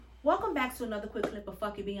Welcome back to another quick clip of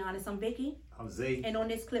Fuck It Be Honest. I'm Vicki. I'm Zay. And on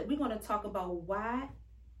this clip, we're going to talk about why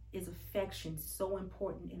is affection so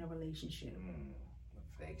important in a relationship.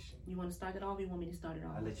 Affection. You want to start it off or you want me to start it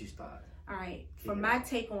off? I'll let you start. All right. For my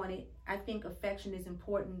take on it, I think affection is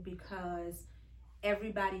important because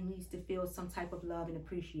everybody needs to feel some type of love and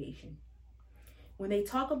appreciation. When they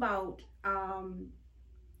talk about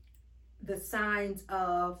the signs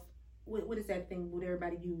of, what is that thing would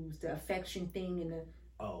everybody use? The affection thing and the...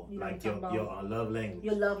 Oh, you know, like your love language.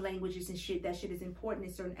 Your love languages and shit. That shit is important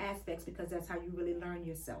in certain aspects because that's how you really learn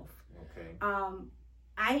yourself. Okay.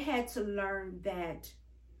 I had to learn that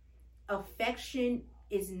affection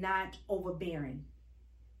is not overbearing.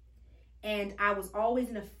 And I was always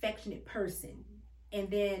an affectionate person.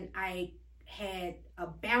 And then I had a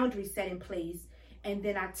boundary set in place. And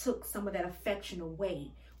then I took some of that affection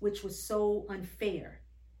away, which was so unfair.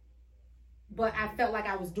 But I felt like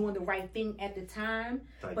I was doing the right thing at the time,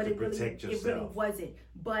 but it really wasn't.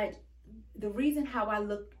 But the reason how I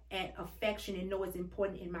look at affection and know it's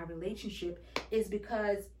important in my relationship is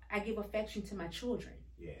because I give affection to my children.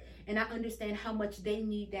 Yeah. And I understand how much they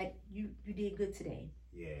need that you did good today.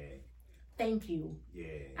 Yeah. Thank you.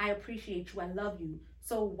 Yeah. I appreciate you. I love you.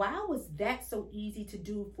 So why was that so easy to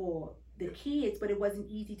do for the kids, but it wasn't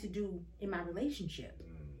easy to do in my relationship?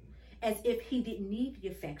 As if he didn't need the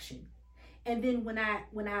affection. And then when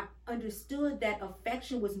I understood that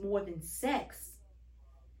affection was more than sex,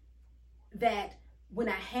 that when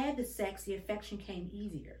I had the sex, the affection came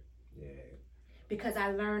easier. Yeah. Because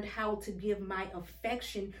I learned how to give my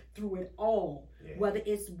affection through it all. Yeah. Whether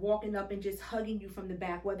it's walking up and just hugging you from the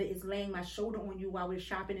back, whether it's laying my shoulder on you while we're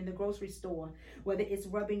shopping in the grocery store, whether it's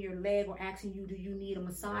rubbing your leg or asking you, do you need a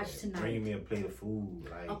massage tonight? Bring me a plate of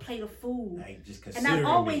food. A plate of food. Like just and I've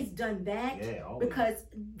always done that because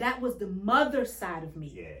that was the mother side of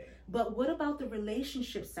me. Yeah. But what about the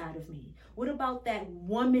relationship side of me? What about that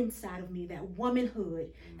woman side of me, that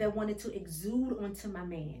womanhood that wanted to exude onto my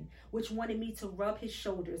man, which wanted me to rub his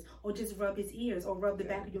shoulders or just rub his ears or rub the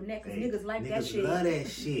back of your neck? Because niggas like that shit. Love that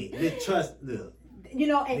shit. Look. You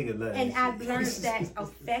know, and I've learned that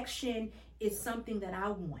affection is something that I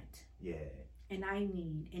want. Yeah. And I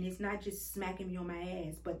need. And it's not just smacking me on my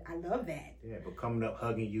ass, but I love that. Yeah, but coming up,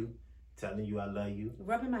 hugging you, telling you I love you.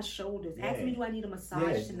 Rubbing my shoulders. Yeah. Asking me, do I need a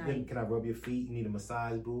massage tonight? Can I rub your feet? You need a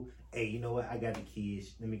massage, boo? Hey, you know what? I got the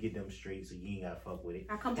kids. Let me get them straight so you ain't got to fuck with it.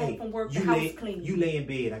 I come home from work, the house clean. You lay in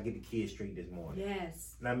bed, I get the kids straight this morning.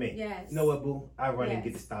 Yes. Know what I mean? Yes. You know what, boo? I run and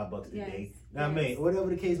get the Starbucks today. Know what I mean? Whatever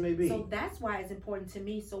the case may be. So that's why it's important to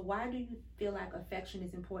me. So why do you feel like affection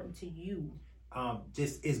is important to you?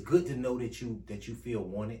 Just it's good to know that you feel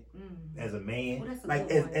wanted as a man. Well, that's a like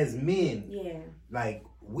as men. Yeah. Like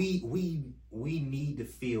we need to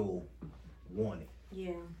feel wanted.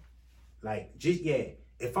 Yeah. Like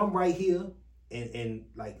if I'm right here and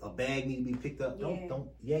like a bag need to be picked up,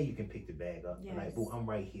 you can pick the bag up. Yes. Like, boo, I'm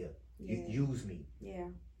right here. Yeah. Use me. Yeah.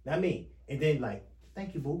 Know what I mean? And then like,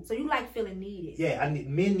 thank you, boo. So you like feeling needed. Yeah,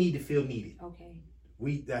 men need to feel needed. Okay.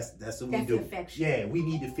 That's what we do. Affection. Yeah, we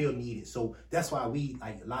need to feel needed. So that's why we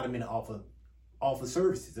like a lot of men offer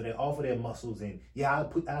services. So they offer their muscles and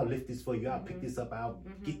I'll lift this for you. I'll pick this up. I'll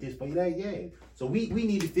get this for you. Like, so we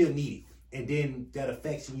need to feel needed. And then that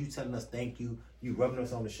affection, you telling us thank you, you rubbing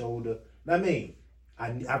us on the shoulder. Know what I mean?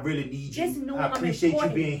 I really need you. I appreciate you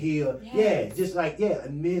being here. Yes. Yeah, just like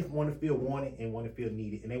men want to feel wanted and want to feel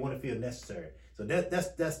needed and they want to feel necessary. So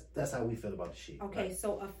that's how we feel about the shit. Okay, right?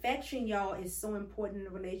 So affection, y'all, is so important in a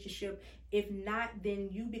relationship. If not, then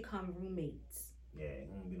you become roommates. Yeah, it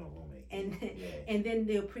won't be no roommate. And then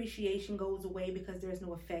the appreciation goes away because there's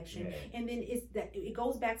no affection. Yeah. And then it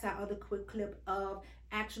goes back to our other quick clip of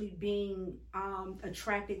actually being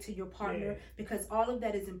attracted to your partner because all of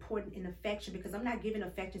that is important in affection because I'm not giving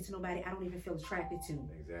affection to nobody I don't even feel attracted to.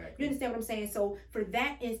 Exactly. You understand what I'm saying? So for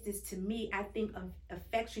that instance, to me, I think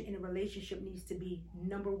affection in a relationship needs to be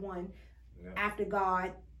number one after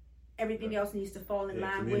God. Everything else needs to fall in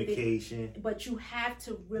line with it. But you have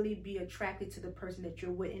to really be attracted to the person that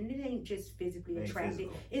you're with. And it ain't just physically attracted.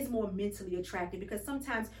 It's more mentally attracted because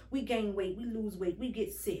sometimes we gain weight, we lose weight, we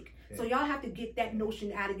get sick. Yeah. So y'all have to get that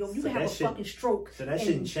notion out of you can have a fucking stroke. So that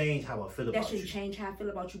shouldn't change how I feel about you. That shouldn't change how I feel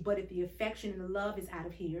about you. But if the affection and the love is out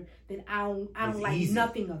of here, then I don't like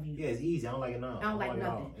nothing of you. Yeah, it's easy. I don't like it now. I don't like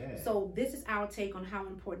nothing. Yeah. So this is our take on how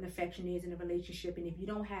important affection is in a relationship. And if you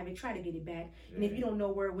don't have it, try to get it back. Yeah. And if you don't know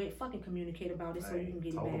where it went, fucking communicate about it so you can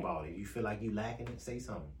get it back. Talk about it. If you feel like you lacking it, say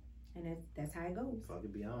something. And that's how it goes. Fuck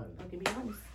it, be honest. Fuck it, be honest.